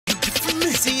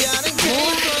See, I done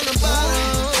came from the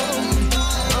bottom.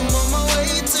 I'm on my way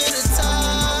to the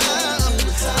top. I'm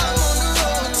on the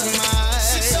road to my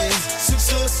success.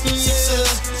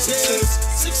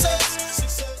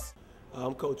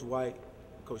 I'm Coach White,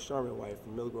 Coach Sherman White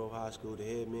from Miller Grove H.S, the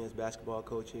head men's basketball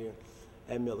coach here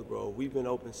at Miller Grove. We've been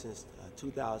open since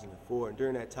 2004, and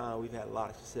during that time we've had a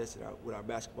lot of success with our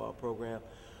basketball program.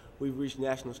 We've reached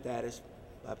national status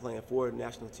by playing 4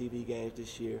 national TV games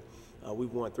this year.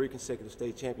 We've won 3 consecutive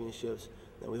state championships,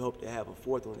 and we hope to have a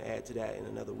 4th one to add to that in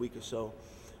another week or so.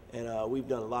 And we've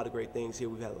done a lot of great things here.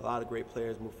 We've had a lot of great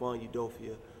players: Mufon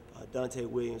Udofia, Dante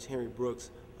Williams, Henry Brooks,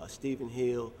 Stephen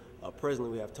Hill. Presently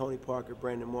we have Tony Parker,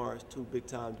 Brandon Morris, 2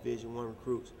 big-time Division I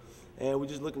recruits. And we're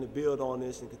just looking to build on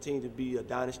this and continue to be a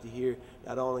dynasty here,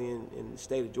 not only in the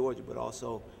state of Georgia, but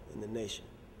also in the nation.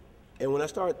 And when I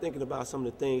started thinking about some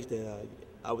of the things that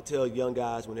I would tell young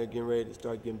guys when they're getting ready to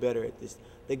start getting better at this,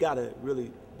 they got to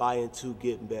really buy into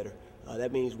getting better.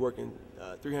 That means working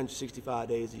 365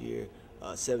 days a year,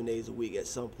 7 days a week at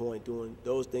some point, doing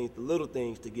those things, the little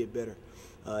things to get better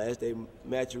as they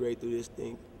maturate through this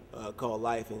thing called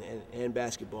life and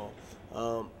basketball.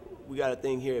 We got a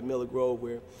thing here at Miller Grove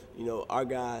where, you know, our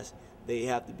guys, they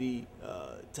have to be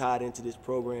tied into this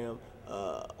program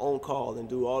on call and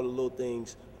do all the little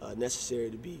things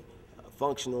necessary to be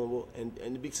functional and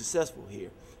to be successful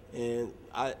here. And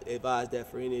I advise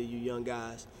that for any of you young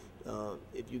guys,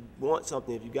 if you want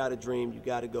something, if you got a dream, you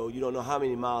got to go. You don't know how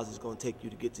many miles it's going to take you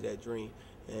to get to that dream,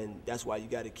 and that's why you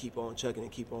got to keep on chucking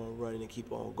and keep on running and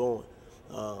keep on going.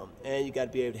 And you got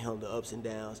to be able to handle the ups and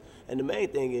downs. And the main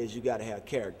thing is you got to have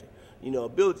character. You know,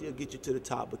 ability will get you to the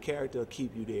top, but character will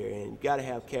keep you there. And you got to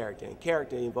have character. And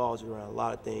character involves around a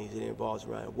lot of things. It involves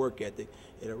around work ethic.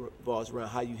 It involves around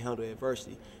how you handle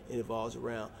adversity. It involves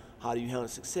around how do you handle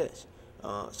success.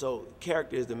 So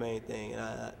character is the main thing. And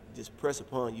I just press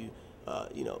upon you.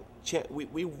 You know,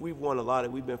 we've won a lot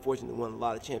of. We've been fortunate to win a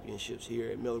lot of championships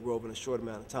here at Miller Grove in a short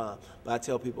amount of time. But I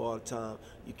tell people all the time,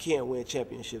 you can't win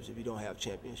championships if you don't have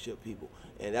championship people,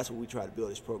 and that's what we try to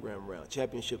build this program around: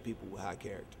 championship people with high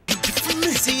character.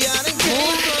 See, I done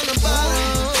came from the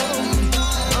bottom.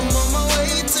 I'm on my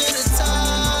way to